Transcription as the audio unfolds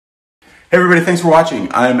Hey everybody, thanks for watching.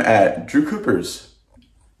 I'm at Drew Cooper's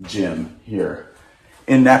gym here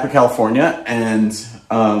in Napa, California, and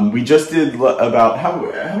we just did about, how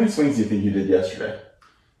many swings do you think you did yesterday?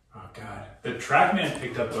 Oh God, the TrackMan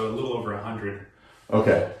picked up a little over 100.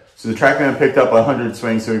 Okay, so the TrackMan picked up 100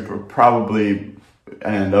 swings, so we probably,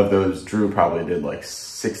 and of those, Drew probably did like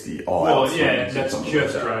 60 all out. Well, yeah, that's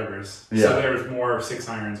just drivers. Yeah. So there was more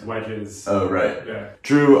 6-irons, wedges. Oh, right. Yeah.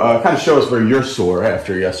 Drew, kind of show us where you're sore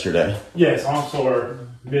after yesterday. Yeah, so I'm sore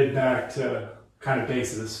mid-back to kind of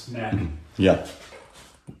base of this neck. Yeah.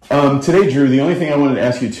 Today, Drew, the only thing I wanted to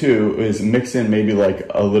ask you too is mix in maybe like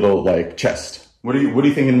a little like chest. What are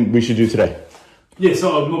you thinking we should do today? Yeah,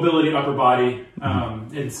 so mobility, upper body,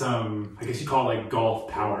 and some, I guess you call it like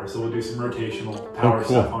golf power. So we'll do some rotational power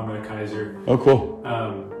stuff on the Kaiser. Oh, cool.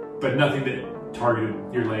 But nothing that targeted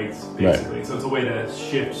your legs, basically. Right. So it's a way to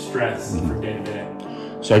shift stress from day to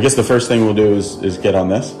day. So I guess the first thing we'll do is get on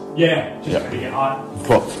this? Yeah, just try to get hot.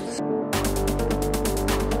 Cool.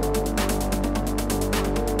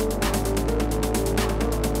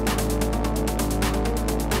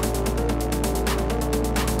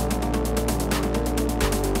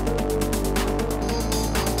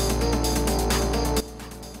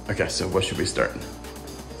 Okay, so what should we start?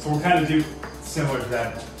 So we'll kind of do similar to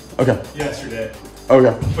that yesterday.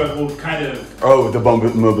 Okay. But we'll kind of... Oh, the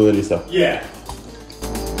mobility stuff. Yeah.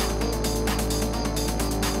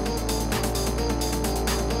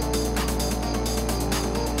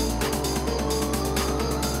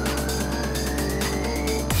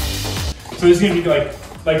 So this is going to be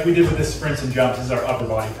like we did with the sprints and jumps. This is our upper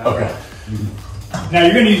body kind of. Okay. Now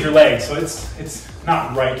you're going to use your legs, so it's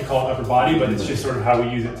not right to call it upper body, but it's just sort of how we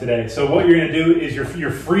use it today. So what you're going to do is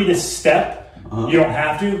you're free to step. You don't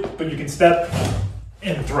have to, but you can step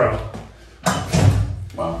and throw.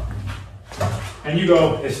 Wow. And you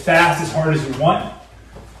go as fast, as hard as you want.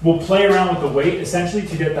 We'll play around with the weight essentially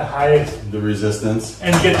to get the highest... The resistance.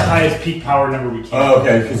 And get the highest peak power number we can. Oh,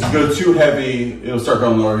 okay, because you go too heavy, it'll start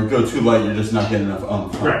going lower. You go too light, you're just not getting enough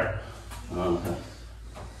oomph. Right. Oh, okay.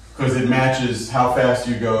 Because it matches how fast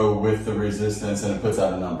you go with the resistance and it puts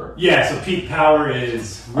out a number. Yeah, so peak power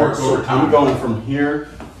is work over time. I'm going from here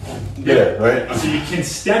to there, right? So you can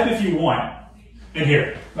step if you want. And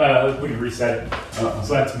here, we can reset it.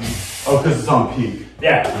 So that's me. Oh, because it's on peak.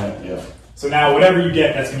 Yeah. Yeah. So now whatever you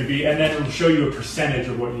get, that's going to be, and then it'll show you a percentage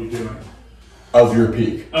of what you're doing. Of your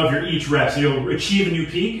peak. Of your each rep. So you'll achieve a new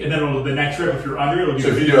peak, and then the next rep, if you're under, it'll give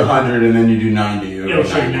you... So if you do 100 and then you do 90, it'll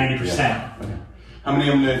show you 90%. Yeah. Okay. How many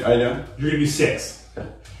of them are you doing? You're going to do 6. Okay.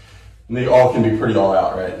 And they all can be pretty all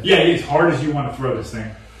out, right? Yeah, as hard as you want to throw this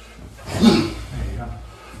thing. There you go.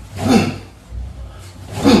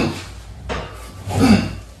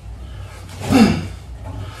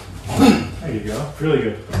 There you go. Really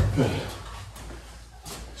good. Good.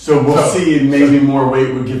 So we'll see, maybe more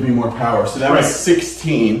weight would give me more power. So that was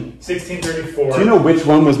 16. 1634. Do you know which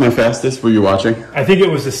one was my fastest? Were you watching? I think it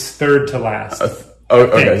was the third to last.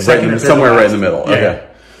 Okay, somewhere right in the middle. Yeah. Okay.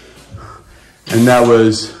 And that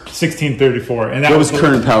was 1634. And that what was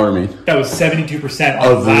current power mean? That was 72%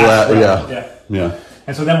 of the last. Yeah.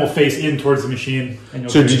 And so then we'll face in towards the machine. And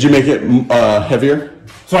so did you make it heavier?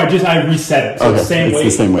 So I reset it. So the same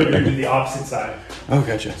weight, but you're doing the opposite side. Oh,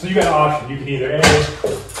 gotcha. So you got an option. You can either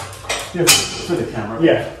for the camera.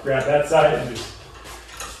 Yeah, grab that side and just.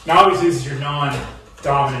 Now obviously this is your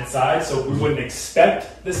non-dominant side, so we wouldn't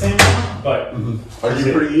expect the same amount, but are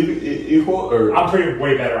you pretty equal, or I'm pretty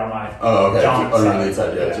way better on my dominant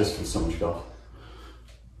side. Yeah, just for so much golf.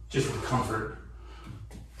 Just for comfort.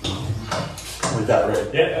 Like that,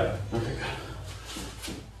 right? Yeah. Okay, good.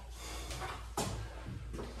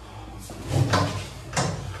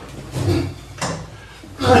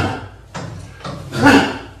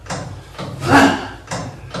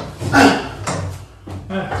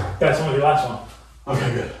 That's only the last one.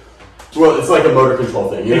 Okay, good. Well, it's like a motor control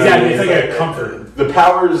thing. Exactly, it's like a comfort. The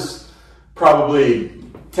power's probably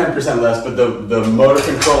 10% less, but the motor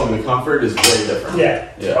control and the comfort is way different.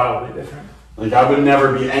 Yeah, it's probably different. Like I would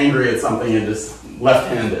never be angry at something and just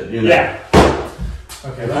left-handed, you know? Yeah.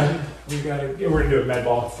 Okay, we're gonna do a med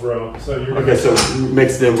ball throw. So you're so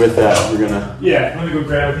mixed in with that, we're gonna. Yeah, I'm gonna go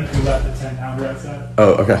grab. I think we left the 10-pounder outside.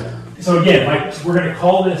 Oh, okay. So again, we're gonna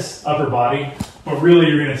call this upper body, but really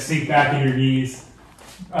you're gonna sink back in your knees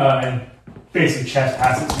and basically chest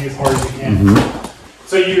pass it to me as hard as you can.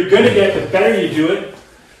 So you're gonna get, the better you do it,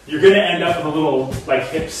 you're gonna end up with a little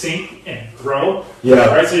hip sink and throw. Yeah.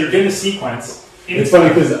 Right. So you're getting a sequence. It's funny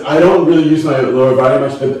because I don't really use my lower body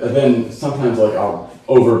much, but then sometimes I'll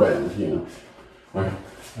overbend, you know. Okay.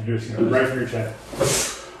 I'm just gonna right from your chest.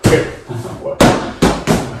 Okay. What?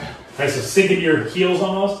 Okay, so sink into your heels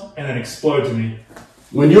almost, and then explode to me.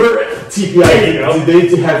 When you're at TPI, did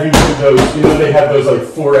they have you do those, you know, they have those like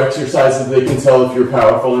 4 exercises they can tell if you're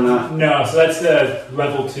powerful or not? No, so that's the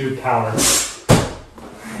level 2 power.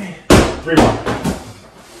 3 more.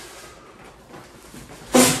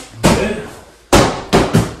 Good.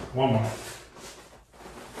 1 more.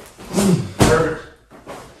 Perfect.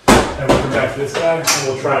 And we'll come back to this guy, and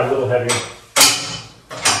we'll try a little heavier.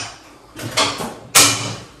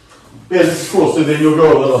 Yeah, this is cool. So then you'll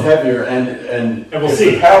go a little heavier, and we'll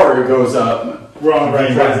see. The power goes up. We're on the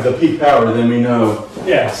right track. The peak power, then we know.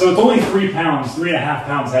 Yeah, so it's only 3 pounds, 3.5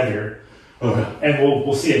 pounds heavier. Okay. And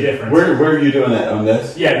we'll see a difference. Where are you doing that on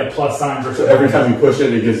this? Yeah, the plus sign versus. So every time you push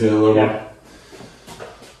it, it gives you a little more.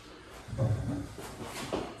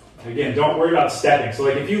 Again, don't worry about stepping. So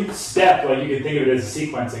like if you step, like you can think of it as a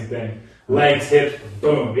sequencing thing. Legs, hips,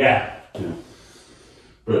 boom, yeah.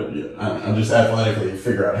 But yeah, I'm just athletically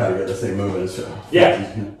figure out how to get this thing moving. So yeah.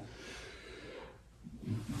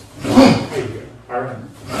 There you go. All right.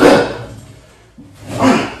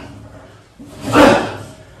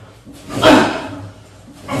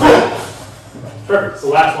 Perfect. So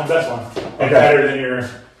last one, best one. Okay. Better than your.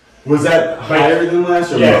 Was that higher than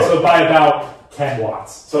last? Or yeah. lower? So by about 10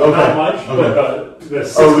 watts. So not much, but the.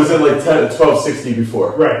 Oh, was it like 1260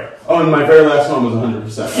 before? Right. Oh, and my very last one was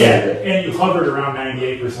 100%. Yeah, and you hovered around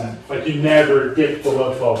 98%. Like you never get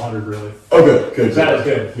below 1200 really. Oh, good, good. That was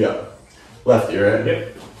good. Yeah. Lefty, right?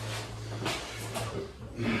 Yep.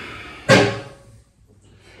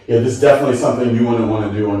 Yeah, this is definitely something you wouldn't want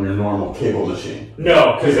to do on your normal cable machine.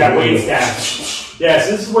 No, because that weight stack. Yeah,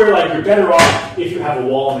 so this is where like you're better off if you have a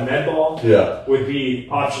wall and a med ball. Yeah. Would be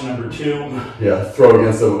option number 2. Yeah, throw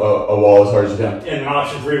against a wall as hard as you can. And then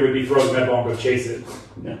option 3 would be throw the med ball and go chase it.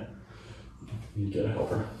 Yeah. You get a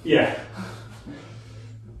helper. Yeah.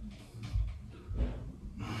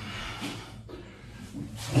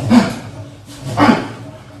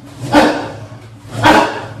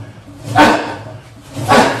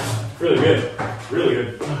 Really good. Really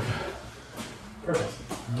good. Okay. Perfect.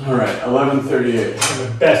 All right, 11:38. And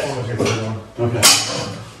the best one was your third one. Okay.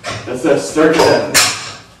 That's that start that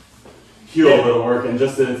heel a little work, and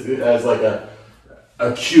just as like a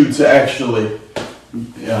cue to actually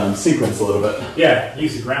sequence a little bit. Yeah,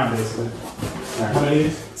 use the ground basically. All right. How many?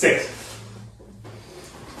 6.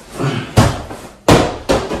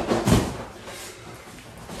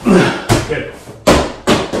 Good.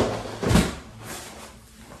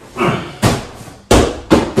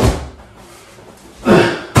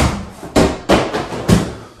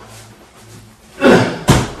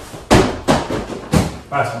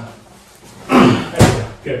 Last one. There we go.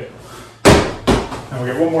 Good. And we'll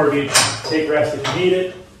get 1 more of each. Take rest if you need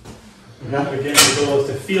it. Yeah. Again, the goal is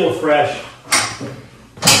to feel fresh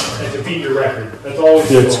and to beat your record. That's always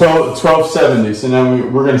the goal. 1270. So now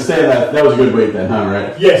we're going to say that was a good weight then, huh?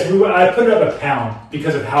 Right? Yes. I put it up a pound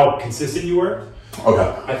because of how consistent you were.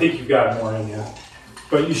 Okay. I think you've got more in you,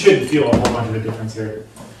 but you shouldn't feel a whole bunch of a difference here.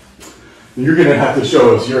 You're going to have to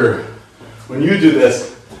show us when you do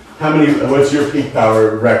this. What's your peak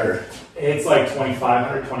power record? It's like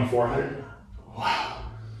 2,500, 2,400. Wow.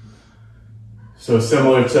 So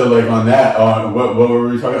similar to like on that, what were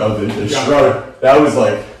we talking about? The shrug. That was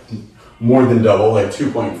like more than double, like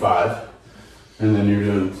 2.5. And then you're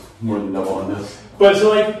doing more than double on this. But so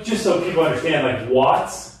like, just so people understand, like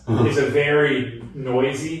watts is a very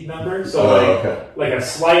noisy number. So like a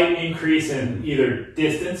slight increase in either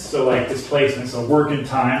distance, so like displacement, so work and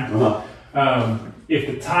time. If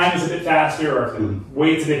the time is a bit faster or if the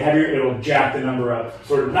weight's a bit heavier, it'll jack the number up,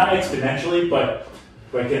 sort of not exponentially, but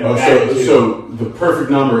like in a magnitude. So the perfect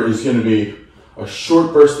number is going to be a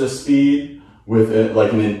short burst of speed with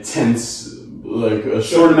like an intense, like a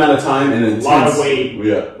short amount of time and an intense, a lot of weight,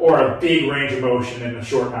 or a big range of motion in a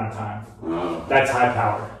short amount of time. That's high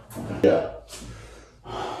power. Yeah.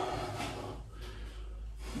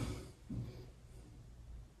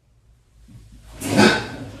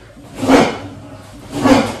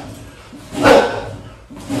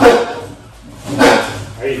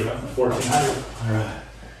 There you go, 1,400. All right.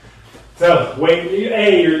 So,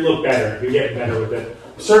 you look better. You're getting better with it.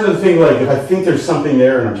 Certain thing, like if I think there's something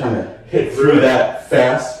there and I'm trying to hit through that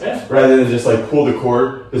fast, rather than just like pull the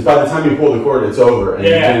cord, because by the time you pull the cord, it's over and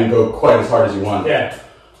you didn't go quite as hard as you want. Yeah.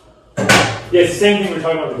 Yeah, it's the same thing we're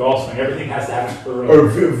talking about the golf swing. Everything has to happen early. Or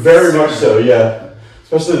very much so, yeah.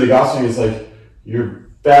 Especially the golf swing, it's like you're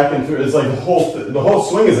back and through. It's like the whole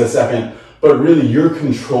swing is a second, but really your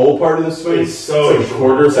control part of the swing is so like a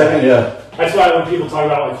quarter second. Yeah. That's why when people talk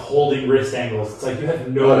about like holding wrist angles, it's like you have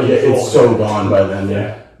no control. Yeah, it's so gone by then.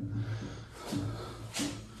 Yeah.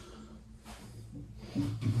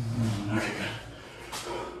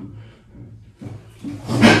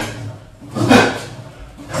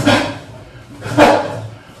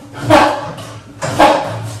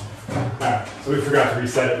 So we forgot to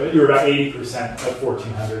reset it, but you were about 80% at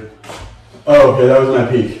 1400. Oh, okay, that was my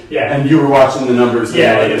peak. Yeah. And you were watching the numbers.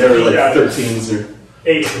 Yeah, like, they were like 13s or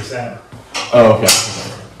 80%. Oh, okay.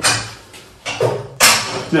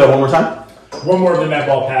 Do that one more time. One more of the net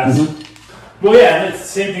ball pass. Well, yeah, and it's the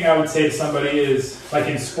same thing I would say to somebody is like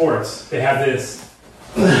in sports, they have this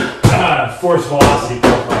force velocity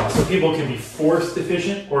profile. So people can be force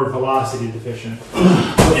deficient or velocity deficient.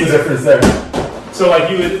 What's the difference there? So like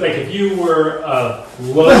you would if you were a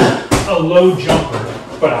low jumper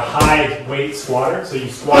but a high weight squatter, so you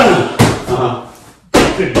squat,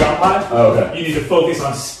 you could jump high. Oh, okay. You need to focus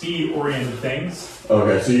on speed oriented things.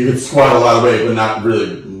 Okay, so you could squat a lot of weight but not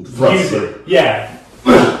really thrust it. Yeah.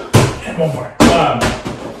 And one more.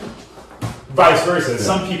 Vice versa.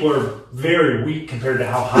 Some people are very weak compared to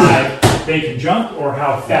how high they can jump or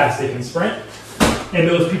how fast they can sprint. And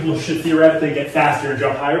those people should theoretically get faster and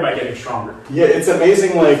jump higher by getting stronger. Yeah, it's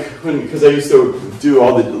amazing, because I used to do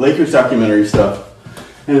all the Lakers documentary stuff,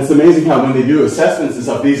 and it's amazing how when they do assessments and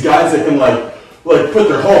stuff, these guys that can put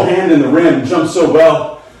their whole hand in the rim and jump so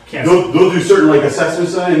well, they'll do certain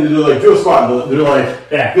assessments and they're like, do a squat, and they're like,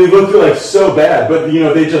 they look so bad, but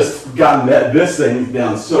they just gotten this thing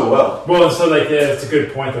down so well. Well, so that's a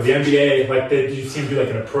good point though. The NBA, did you see them do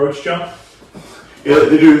an approach jump? Yeah,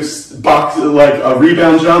 they do box a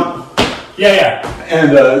rebound jump. Yeah.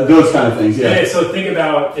 And those kind of things. Yeah. So think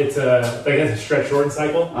about it's a stretch shorten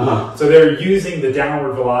cycle. So they're using the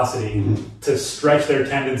downward velocity to stretch their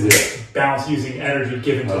tendons and bounce using energy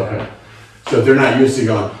given to them. So if they're not used to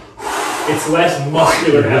going, it's less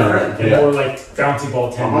muscular effort and more like bouncy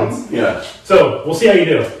ball tendons. Yeah. So we'll see how you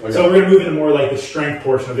do. Okay. So we're gonna move into more the strength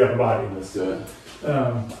portion of the upper body. Let's do it.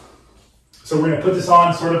 So we're gonna put this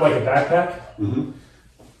on sort of like a backpack.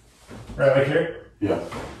 Right here. Yeah.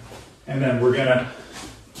 And then we're gonna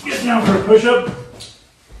get down for a push-up.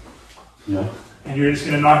 Yeah. And you're just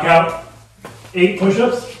gonna knock out 8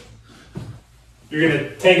 push-ups. You're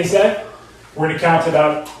gonna take a set. We're gonna count to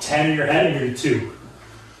about 10 in your head, and you're gonna do 2.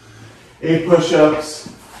 8 push-ups.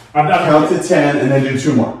 Count to 10, and then do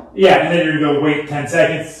 2 more. Yeah, and then you're gonna go wait 10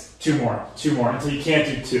 seconds. 2 more, until you can't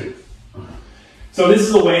do 2. So this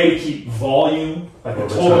is a way to keep volume, the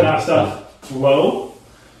total amount of stuff, low,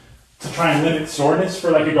 to try and limit soreness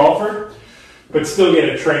for a golfer, but still get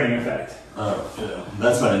a training effect. Oh, yeah.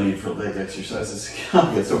 That's what I need for leg exercises.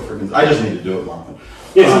 I get so freaking. I just need to do it more.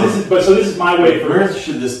 Yeah. So this is my way for. Where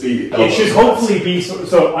should this be? It should hopefully be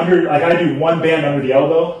so under. I do 1 band under the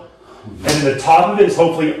elbow, and then the top of it is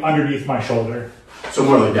hopefully underneath my shoulder. So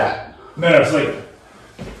more like that. No,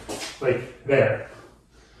 it's like there.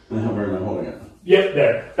 And how where am I holding it? Yep,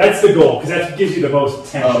 there. That's the goal because that gives you the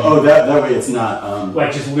most tension. That way it's not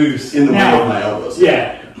just loose in the way of my elbows.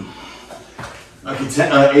 Yeah. Okay,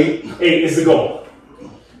 8. 8 is the goal.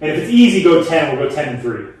 And if it's easy, go 10. We'll go 10 and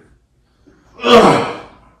 3.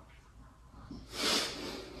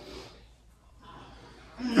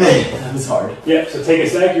 Man, that was hard. Yep. So take a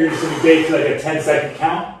sec. You're just going to bake to a 10-second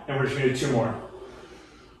count, and we're just going to do 2 more.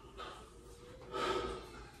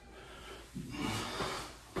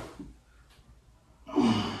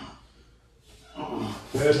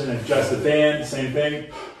 Good, and adjust the band, same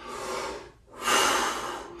thing.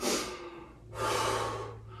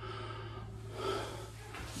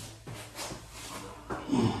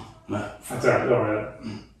 That's all right, don't worry about it.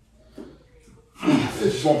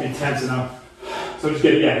 It just won't be tense enough. So just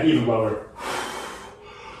get it, even lower.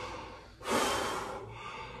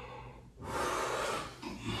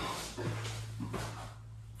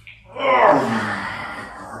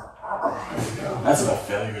 That's about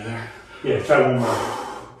failure there. Yeah, try one more.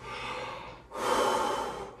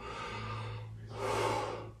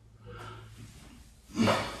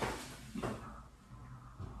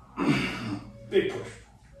 Big push.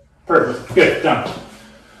 Perfect. Good. Done.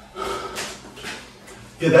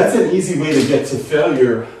 Yeah, that's an easy way to get to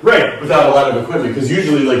failure, right? Without a lot of equipment, because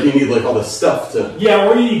usually, you need all this stuff to. Yeah,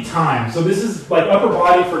 or you need time. So this is upper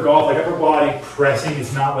body for golf. Upper body pressing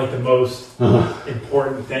is not the most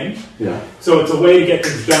important thing. Yeah. So it's a way to get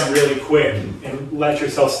things done really quick and let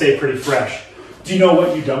yourself stay pretty fresh. Do you know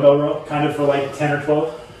what you dumbbell row? Kind of for 10 or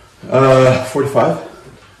 12. 45.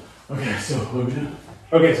 Okay, so what are we doing?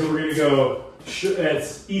 Okay, so we're gonna go.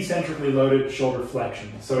 It's eccentrically loaded shoulder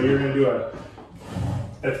flexion. So you're gonna do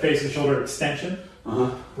that face of the shoulder extension.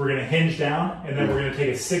 We're going to hinge down, and then we're going to take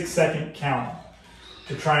a 6-second count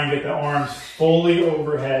to try and get the arms fully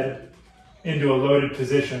overhead into a loaded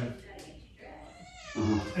position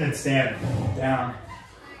and stand down.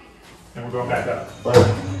 And we're going back up.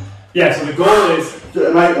 Like, yeah, so the goal is...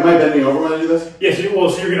 Am I bending over when I do this? Yeah, so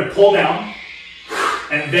you're going to pull down,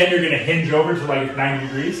 and then you're going to hinge over to like 90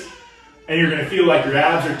 degrees. And you're going to feel like your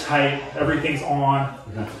abs are tight, everything's on,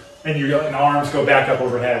 and your arms go back up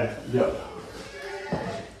overhead. Yep.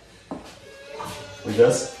 Like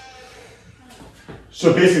this?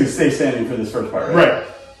 So basically stay standing for this first part, right? Right.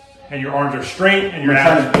 And your arms are straight, and your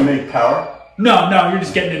abs... abs... trying to make power? No, you're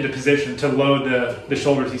just getting into position to load the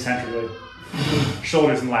shoulders eccentrically.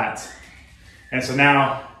 Shoulders and lats. And so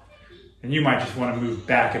now, and you might just want to move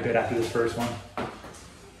back a bit after this first one.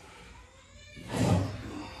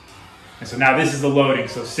 And so now this is the loading,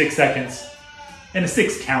 so 6 seconds and a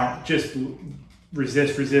 6 count. Just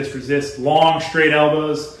resist, resist, resist. Long, straight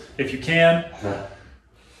elbows if you can. Okay.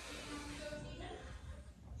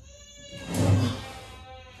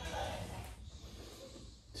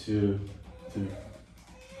 2, 3.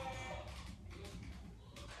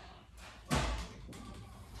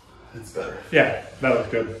 That's better. Yeah, that looks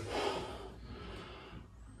good.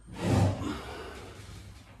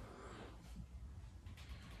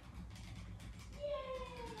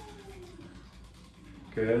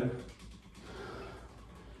 Good.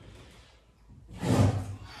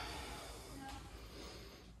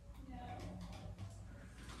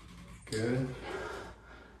 Good.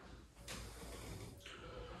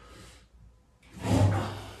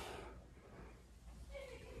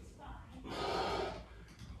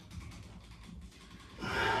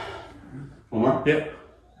 One more? Yep.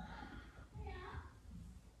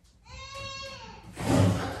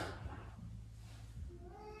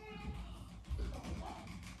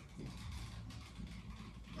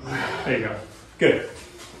 There you go. Good.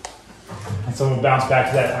 And so we'll bounce back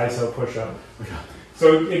to that iso push-up. Okay.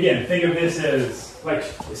 So again, think of this as like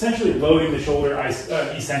essentially loading the shoulder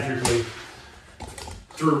eccentrically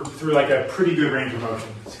through like a pretty good range of motion.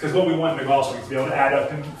 Because what we want in the golf swing is to be able to add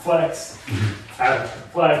up and flex, add up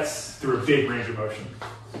and flex through a big range of motion.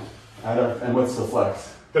 Add up, and what's the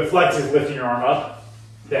flex? The flex is lifting your arm up.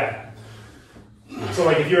 Yeah. So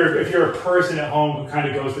like if you're a person at home who kind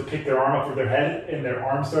of goes to pick their arm up with their head and their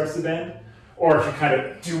arm starts to bend, or if you kind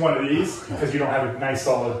of do one of these because you don't have a nice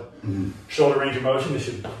solid shoulder range of motion, this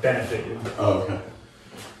should benefit you. Oh, okay.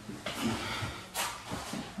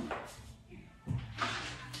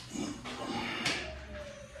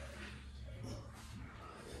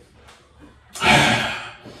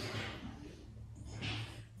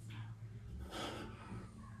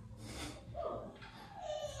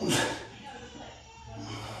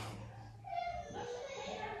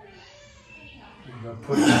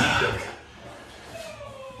 Push it quick.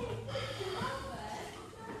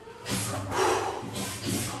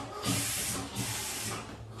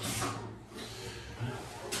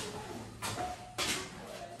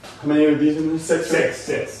 How many of these in there? 6?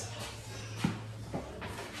 6.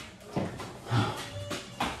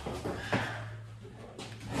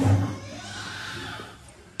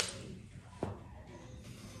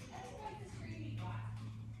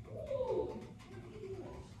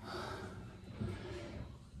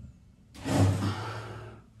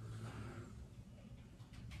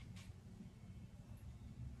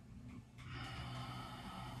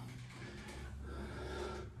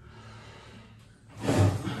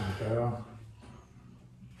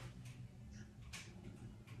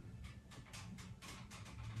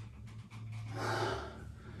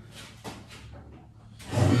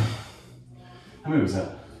 How many was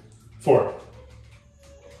that? 4.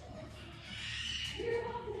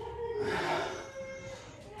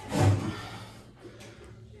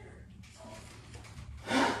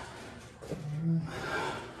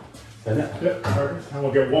 Is that it? Yep, perfect. And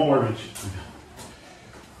we'll get one more of each.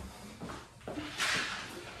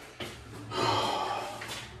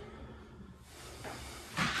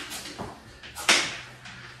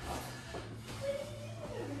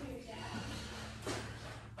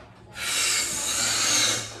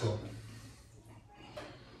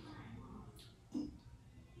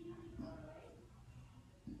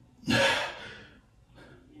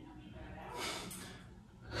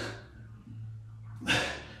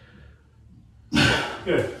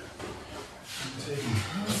 Good.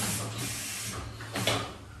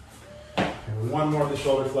 And one more of the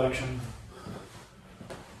shoulder flexion.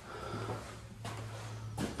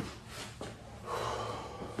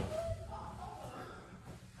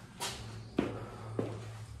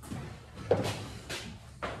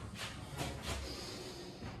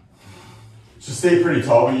 So stay pretty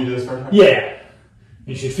tall when you do this part. Yeah.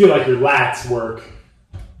 You should feel like your lats work.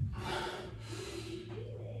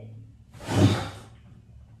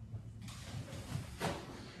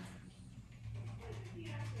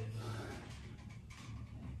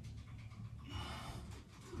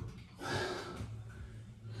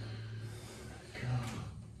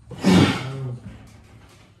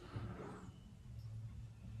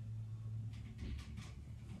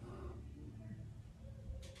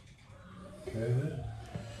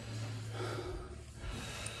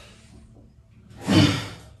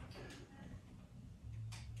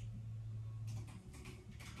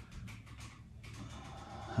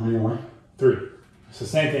 How many more? 3. So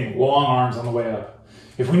same thing, long arms on the way up.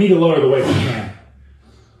 If we need to lower the weight, we can.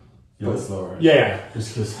 Yeah, let's lower it. Yeah.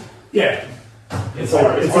 Just because. Yeah. It's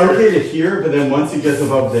okay to hear, but then once it gets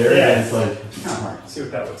above there, then it's like, it's kind of hard. See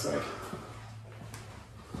what that looks like.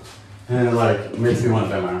 And it like makes me want to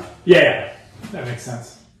bend my arm. Yeah, that makes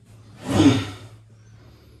sense.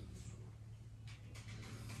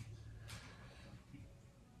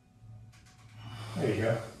 There you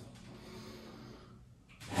go.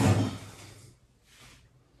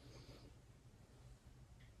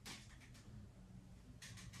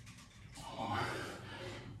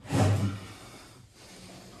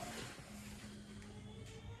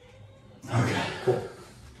 Okay. Cool.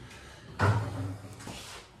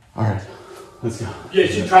 All right, let's go. Yeah, you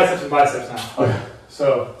should triceps and biceps now. Okay.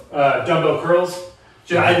 So, dumbbell curls.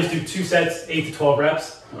 I just do 2 sets, 8 to 12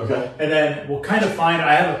 reps. Okay. And then we'll kind of find,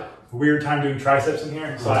 I have a weird time doing triceps in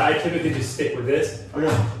here, so I typically just stick with this.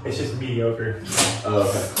 Okay. It's just mediocre.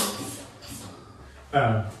 Okay.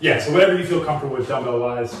 Yeah, so whatever you feel comfortable with dumbbell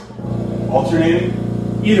wise. Alternating?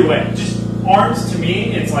 Either way, just arms to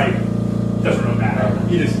me, it's like, doesn't really matter.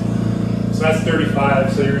 You just, so that's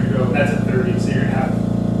 35, so you're gonna go, that's at 30, so you're gonna have,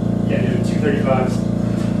 yeah, do 2 35s.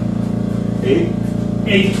 8?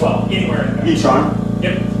 8 to 12, anywhere in there. Each arm?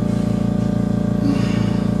 Yep.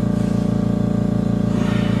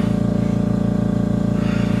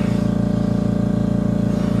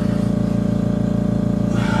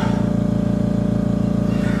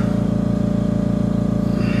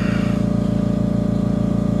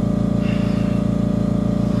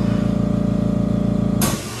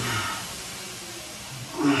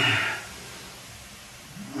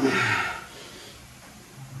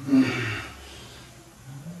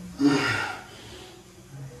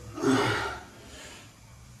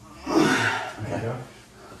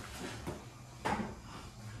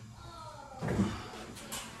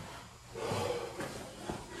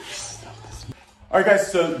 All right,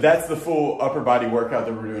 guys, so that's the full upper body workout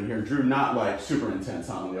that we're doing here. Drew, not like super intense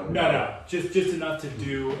on the upper body. No, just enough to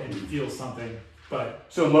do and feel something, but.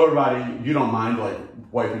 So lower body, you don't mind like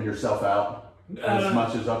wiping yourself out as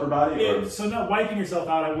much as upper body? Yeah, so not wiping yourself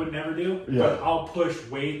out, I would never do, yeah. But I'll push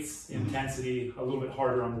weights, intensity a little bit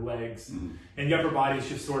harder on the legs. And the upper body is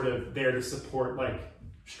just sort of there to support like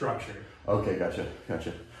structure. Okay, gotcha.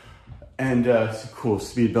 And cool,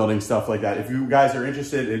 speed building, stuff like that. If you guys are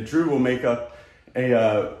interested, Drew will make up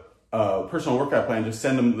a personal workout plan. Just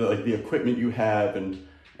send them the equipment you have and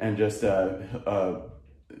just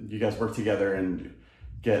you guys work together and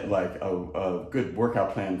get like a good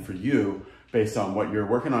workout plan for you based on what you're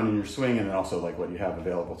working on in your swing and then also like what you have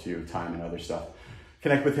available to you, time and other stuff.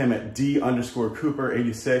 Connect with him at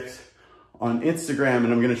D_Cooper86 on Instagram,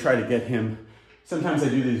 and I'm gonna try to get him. Sometimes I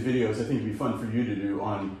do these videos, I think it'd be fun for you to do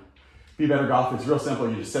on Be Better Golf. It's real simple.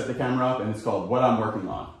 You just set the camera up and it's called What I'm Working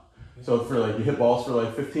On. So for like, you hit balls for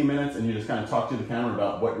like 15 minutes and you just kind of talk to the camera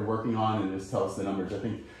about what you're working on and just tell us the numbers. I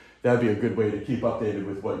think that'd be a good way to keep updated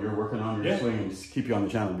with what you're working on, your swing, and just keep you on the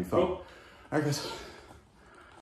channel. It'd be fun. Cool. All right, guys.